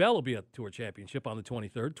 Dukes and Bell will be at the Tour Championship on the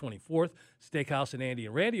 23rd, 24th. Steakhouse and Andy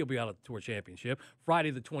and Randy will be out at the Tour Championship.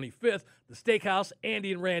 Friday the 25th, the Steakhouse,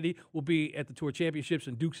 Andy and Randy will be at the Tour Championships,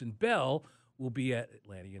 and Dukes and Bell will be at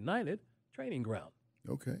Atlanta United training ground.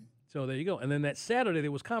 Okay. So there you go. And then that Saturday,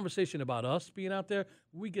 there was conversation about us being out there.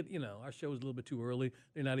 We get, our show is a little bit too early.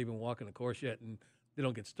 They're not even walking the course yet, and they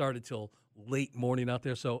don't get started till late morning out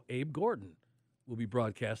there. So Abe Gordon will be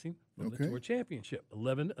broadcasting from the Tour Championship,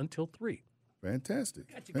 11 until 3.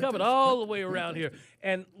 Fantastic. Got you covered all the way around here.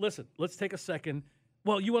 And listen, let's take a second.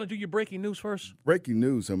 Well, you want to do your breaking news first? Breaking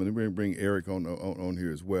news. I'm going to bring Eric on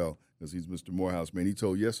here as well, because he's Mr. Morehouse, man. He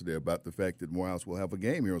told yesterday about the fact that Morehouse will have a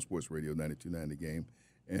game here on Sports Radio 92.9 The Game.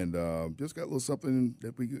 And just got a little something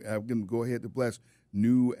that we are going to go ahead to blast.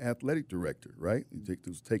 New athletic director, right?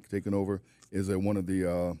 Taking over is one of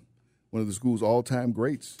the school's all-time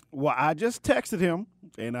greats. Well, I just texted him,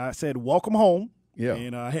 and I said, welcome home. Yeah.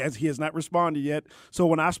 And he has not responded yet. So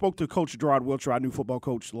when I spoke to Coach Gerard Wiltshire, our new football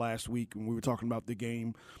coach, last week, and we were talking about the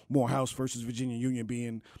game, Morehouse versus Virginia Union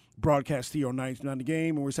being broadcast here on 92.9 The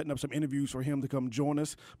Game, and we're setting up some interviews for him to come join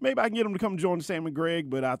us. Maybe I can get him to come join Sam and Greg,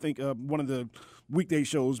 but I think one of the weekday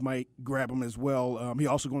shows might grab him as well. He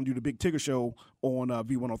also going to do the Big Tigger Show on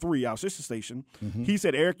V103, our sister station. Mm-hmm. He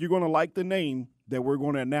said, Eric, you're going to like the name that we're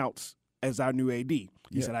going to announce as our new AD.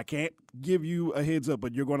 He said, I can't give you a heads up,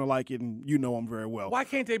 but you're going to like it, and you know him very well. Why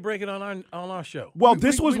can't they break it on our show? Well,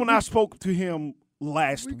 this was when I spoke to him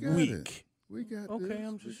last week. We got okay, this.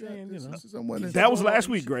 I'm just saying, That was last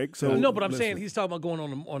week, Greg. So no, but I'm saying he's talking about going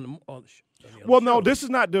on the show. Well, no, this is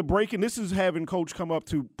not the breaking. This is having Coach come up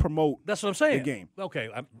to promote. That's what I'm saying. The game. Okay,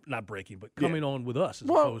 I'm not breaking, but coming on with us as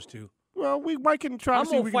opposed to. Well, we might can try. I'm to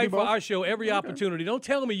see gonna fight for our show every opportunity. Don't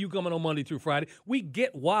tell me you coming on Monday through Friday. We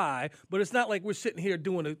get why, but it's not like we're sitting here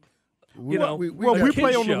doing a. We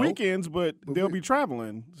play on the weekends, but they'll be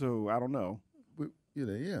traveling, so I don't know.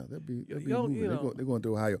 That'd be they're going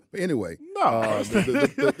to Ohio. But anyway, no.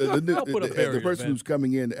 The person who's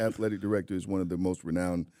coming in, the athletic director, is one of the most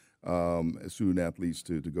renowned student athletes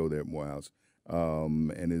to go there at Morehouse.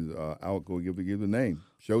 And is I'll go give the name.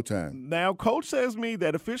 Showtime. Now, Coach says me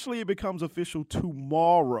that officially it becomes official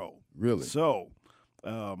tomorrow. Really? So,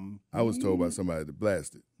 I was told by somebody to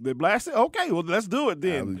blast it. They blast it? Okay, well, let's do it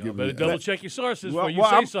then. Better double check your sources before you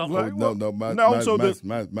say something.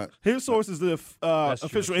 His source is the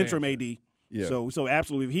official interim AD. Yeah. So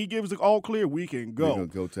absolutely, if he gives the all clear, we can go. We're gonna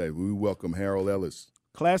go tell you. We welcome Harold Ellis,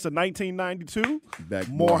 class of 1992. Back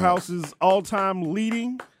Morehouse's all-time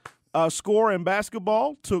leading scorer in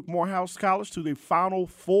basketball, took Morehouse College to the Final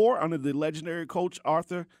Four under the legendary coach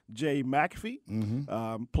Arthur J. McAfee.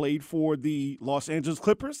 Mm-hmm. Played for the Los Angeles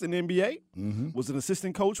Clippers in the NBA. Mm-hmm. Was an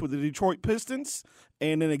assistant coach with the Detroit Pistons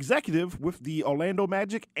and an executive with the Orlando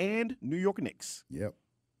Magic and New York Knicks. Yep.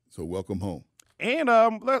 So welcome home. And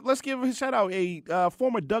let's give a shout out a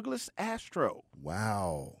former Douglas Astro.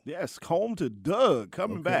 Wow. Yes, home to Doug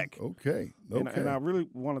coming back. Okay. And I really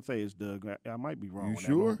want to say it's Doug. I might be wrong. You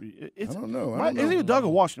sure? I don't know. Is it Doug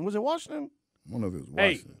or Washington? Was it Washington? One of it was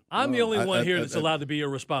Washington. Hey, I'm the only one here that's allowed to be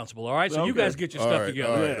irresponsible, all right? So you guys get your stuff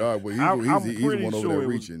together. All right. Well, he's one over there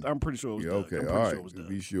reaching. I'm pretty sure it was Doug. Okay, all right.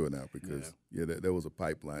 Be sure now because, there was a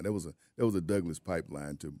pipeline. There was a Douglas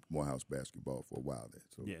pipeline to Morehouse basketball for a while there.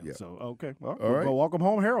 So, So, okay. All right. Well, welcome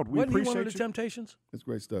home, Harold. We Wasn't appreciate he one of the you. Temptations? That's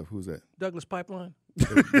great stuff. Who's that? Douglas Pipeline?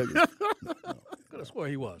 Douglas. Could have swore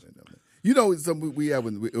he was. We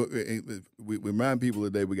remind people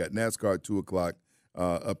today we got NASCAR at 2 o'clock.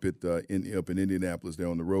 Up in Indianapolis, they're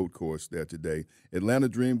on the road course there today. Atlanta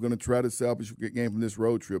Dream going to try to salvage a game from this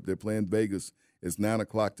road trip. They're playing Vegas. It's 9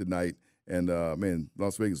 o'clock tonight, and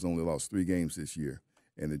Las Vegas only lost 3 games this year,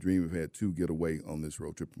 and the Dream have had 2 get away on this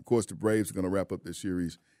road trip. Of course, the Braves are going to wrap up their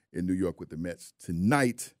series in New York with the Mets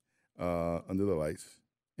tonight under the lights,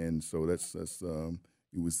 and so that's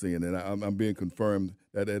you were seeing, and I'm being confirmed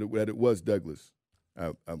that it was Douglas.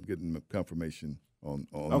 I'm getting confirmation.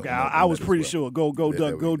 Okay, I was pretty sure. Go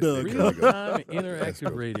Doug, go Doug. Real-time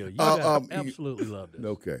interactive radio. You guys absolutely love this.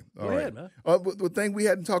 Okay, all right, man. The thing we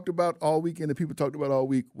hadn't talked about all weekend, that people talked about all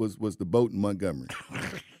week, was the boat in Montgomery.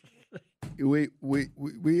 we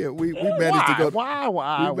managed to go. Why?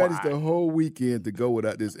 We managed the whole weekend to go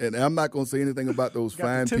without this, and I'm not going to say anything about those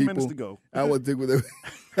fine 10 people. 10 minutes to go. I want to with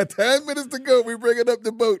 10 minutes to go. We bringing up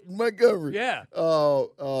the boat in Montgomery. Yeah.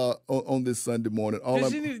 On this Sunday morning.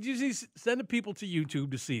 You send the people to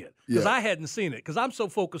YouTube to see it because I hadn't seen it because I'm so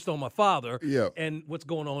focused on my father and what's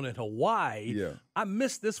going on in Hawaii. Yeah. I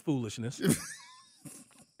missed this foolishness.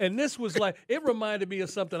 And this was like, it reminded me of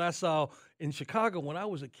something I saw in Chicago when I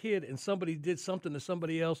was a kid and somebody did something to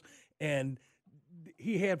somebody else and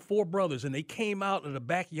he had 4 brothers, and they came out of the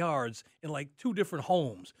backyards in like 2 different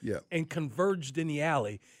homes and converged in the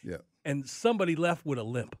alley. Yeah. And somebody left with a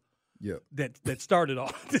limp. Yeah. That started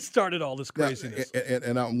all this craziness. Now,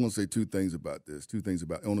 and I'm going to say 2 things about this. 2 things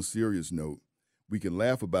about on a serious note, we can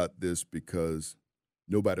laugh about this because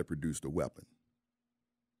nobody produced a weapon.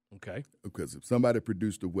 Okay. Because if somebody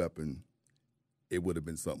produced a weapon, it would have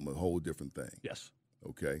been a whole different thing. Yes.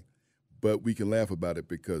 Okay. But we can laugh about it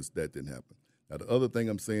because that didn't happen. Now, the other thing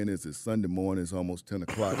I'm saying is it's Sunday morning. It's almost 10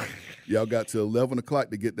 o'clock. Y'all got till 11 o'clock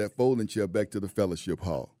to get that folding chair back to the fellowship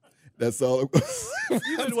hall. That's all.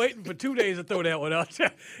 You've been waiting for 2 days to throw that one out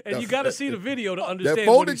there. And you got to see the video to understand that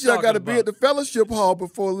folding chair got to be at the fellowship hall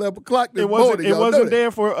before 11 o'clock. It wasn't there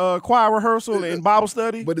for choir rehearsal and Bible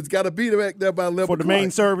study. But it's got to be back there by 11 for the main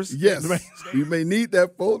service. Yes. You may need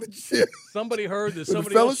that folding chair. Somebody heard that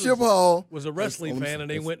somebody fellowship hall was a wrestling fan, and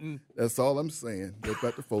they went and... That's all I'm saying. They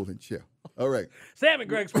got the folding chair. All right. Sam and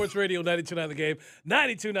Greg, Sports Radio, 92.9 The Game,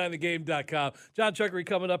 92.9thegame.com. John Chuckery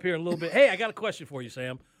coming up here in a little bit. Hey, I got a question for you,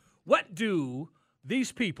 Sam. What do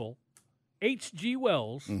these people, H.G.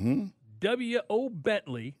 Wells, W.O.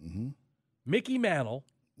 Bentley, Mickey Mantle,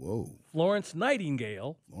 Florence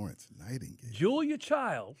Nightingale, Julia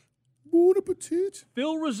Child, Buddha Petite,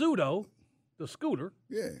 Phil Rizzuto, the Scooter,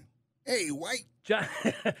 hey, White,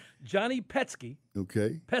 Johnny Pesky,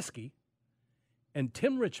 Pesky, and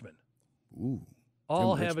Tim Richmond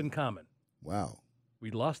all have in common. Wow.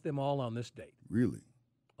 We lost them all on this date. Really?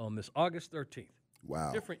 On this August 13th.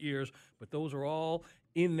 Wow. Different years, but those are all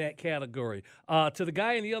in that category. To the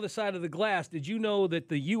guy on the other side of the glass, did you know that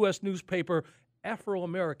the U.S. newspaper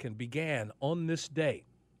Afro-American began on this day?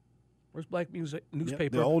 Where's Black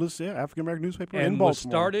newspaper? The oldest, African-American newspaper and in Baltimore. Was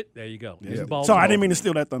started, there you go. Yeah. Sorry, I didn't mean to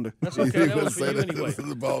steal that thunder. That's okay. That was for you anyway. This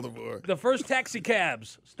is Baltimore. The first taxi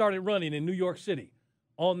cabs started running in New York City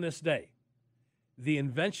on this day. The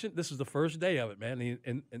invention, this is the first day of it, man.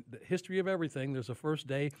 In the history of everything, there's a first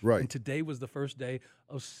day. Right. And today was the first day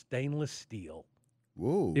of stainless steel.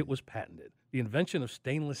 Whoa. It was patented. The invention of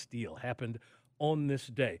stainless steel happened on this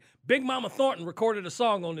day. Big Mama Thornton recorded a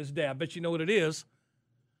song on this day. I bet you know what it is.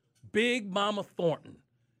 Big Mama Thornton.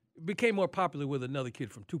 It became more popular with another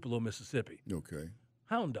kid from Tupelo, Mississippi. Okay.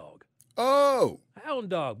 Hound Dog. Oh. Hound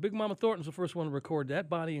Dog. Big Mama Thornton's the first one to record that.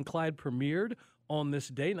 Bonnie and Clyde premiered on this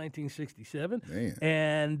day, 1967. Man.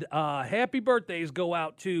 And happy birthdays go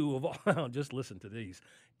out to, just listen to these.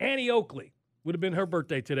 Annie Oakley would have been her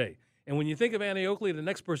birthday today. And when you think of Annie Oakley, the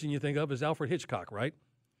next person you think of is Alfred Hitchcock, right?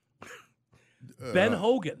 Ben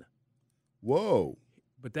Hogan. Whoa.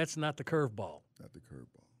 But that's not the curveball. Not the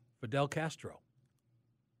curveball. Fidel Castro.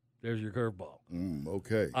 There's your curveball.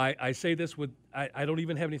 Okay. I say this with, I don't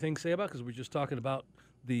even have anything to say about because we're just talking about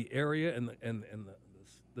the area and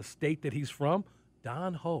the state that he's from.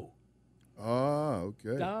 Don Ho. Ah,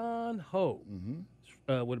 okay. Don Ho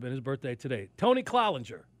would have been his birthday today. Tony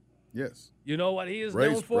Clollinger. Yes. You know what he is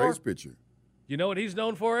known for? Race pitcher. You know what he's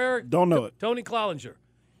known for, Eric? Don't know it. Tony Clollinger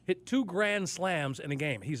hit 2 grand slams in a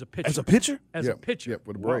game. He's a pitcher. As a pitcher? As a pitcher. Yeah,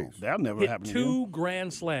 for the Braves. That'll never hit happen 2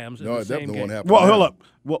 grand slams in the No, it same definitely game. won't happen. Well, hold up.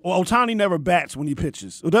 Well, Otani never bats when he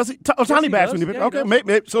pitches. Does he? Otani bats when he pitches. Yeah, Okay,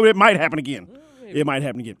 maybe, so it might happen again. It might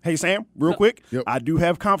happen again. Hey, Sam, real quick, I do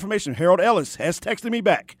have confirmation. Harold Ellis has texted me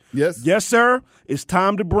back. Yes. Yes, sir. It's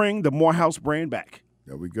time to bring the Morehouse brand back.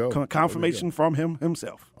 There we go. Confirmation from him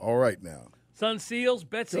himself. All right now. Son Seals,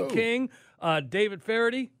 Betsy King, David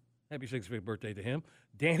Faraday. Happy 65th birthday to him.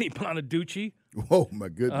 Danny Bonaducci. Oh, my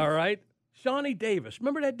goodness. All right. Shawnee Davis.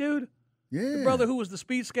 Remember that dude? Yeah. The brother who was the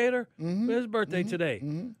speed skater? His birthday today.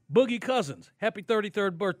 Boogie Cousins. Happy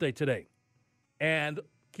 33rd birthday today. And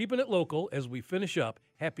keeping it local as we finish up,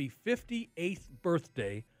 happy 58th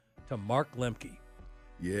birthday to Mark Lemke.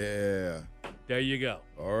 Yeah. There you go.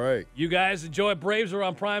 All right. You guys enjoy. Braves are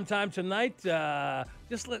on primetime tonight.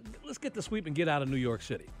 Let's get the sweep and get out of New York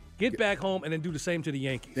City. Get back home and then do the same to the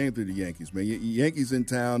Yankees. Same to the Yankees, man. Yankees in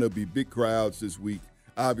town. There'll be big crowds this week,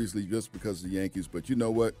 obviously just because of the Yankees. But you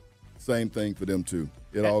know what? Same thing for them, too.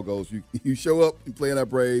 It all goes. You show up and play in our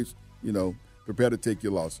Braves, prepare to take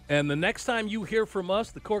your loss. And the next time you hear from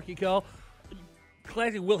us, the Corky Kell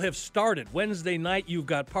Classic will have started. Wednesday night, you've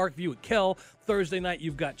got Parkview at Kell. Thursday night,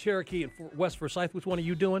 you've got Cherokee and West Forsyth. Which one are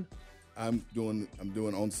you doing? I'm doing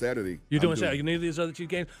on Saturday. You're doing Saturday. You need these other 2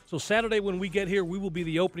 games. So Saturday when we get here, we will be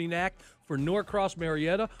the opening act for Norcross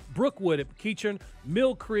Marietta, Brookwood at Keachern,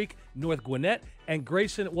 Mill Creek, North Gwinnett, and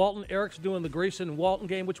Grayson at Walton. Eric's doing the Grayson and Walton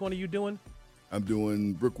game. Which one are you doing? I'm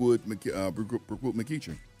doing Brookwood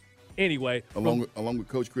McEachern. Anyway, along with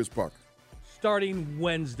Coach Chris Parker. starting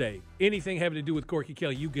Wednesday. Anything having to do with Corky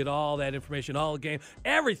Kelly, you get all that information, all the game,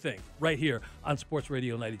 everything right here on Sports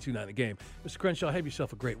Radio 92.9 The Game. Mr. Crenshaw, have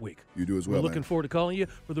yourself a great week. You do as well, We're looking forward to calling you.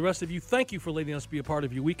 For the rest of you, thank you for letting us be a part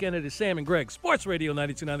of your weekend. It is Sam and Greg, Sports Radio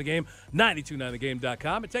 92.9 The Game,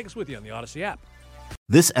 929thegame.com, and take us with you on the Odyssey app.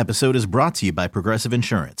 This episode is brought to you by Progressive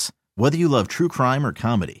Insurance. Whether you love true crime or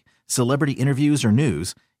comedy, celebrity interviews or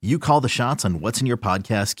news, you call the shots on what's in your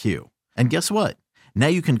podcast queue. And guess what? Now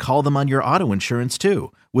you can call them on your auto insurance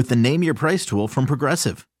too with the Name Your Price tool from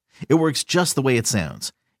Progressive. It works just the way it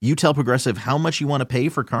sounds. You tell Progressive how much you want to pay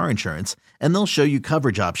for car insurance, and they'll show you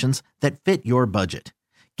coverage options that fit your budget.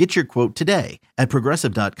 Get your quote today at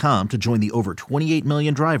Progressive.com to join the over 28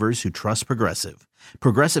 million drivers who trust Progressive.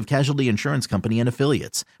 Progressive Casualty Insurance Company and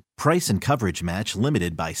Affiliates. Price and coverage match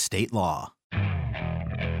limited by state law.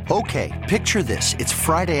 Okay, picture this. It's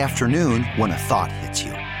Friday afternoon when a thought hits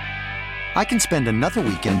you. I can spend another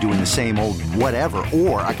weekend doing the same old whatever,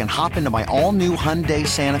 or I can hop into my all-new Hyundai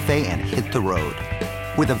Santa Fe and hit the road.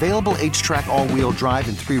 With available H-Track all-wheel drive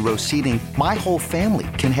and 3-row seating, my whole family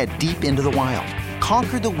can head deep into the wild.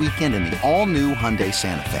 Conquer the weekend in the all-new Hyundai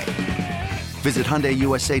Santa Fe. Visit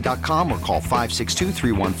HyundaiUSA.com or call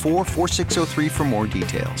 562-314-4603 for more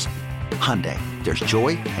details. Hyundai, there's joy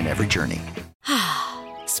in every journey.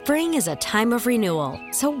 Spring is a time of renewal,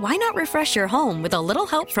 so why not refresh your home with a little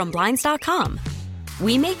help from Blinds.com?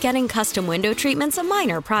 We make getting custom window treatments a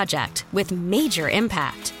minor project with major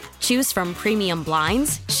impact. Choose from premium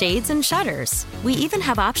blinds, shades, and shutters. We even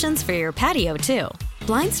have options for your patio, too.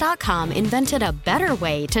 Blinds.com invented a better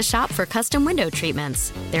way to shop for custom window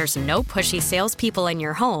treatments. There's no pushy salespeople in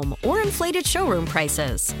your home or inflated showroom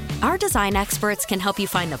prices. Our design experts can help you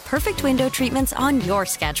find the perfect window treatments on your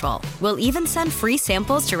schedule. We'll even send free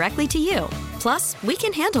samples directly to you. Plus, we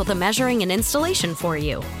can handle the measuring and installation for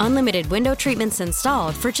you. Unlimited window treatments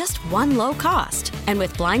installed for just one low cost. And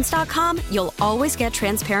with Blinds.com, you'll always get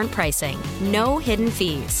transparent pricing. No hidden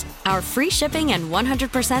fees. Our free shipping and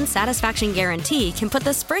 100% satisfaction guarantee can put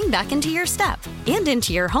the spring back into your step and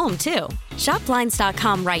into your home, too. Shop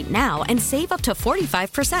Blinds.com right now and save up to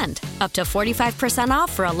 45%. Up to 45%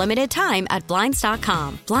 off for a limited time at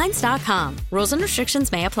Blinds.com. Blinds.com. Rules and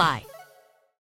restrictions may apply.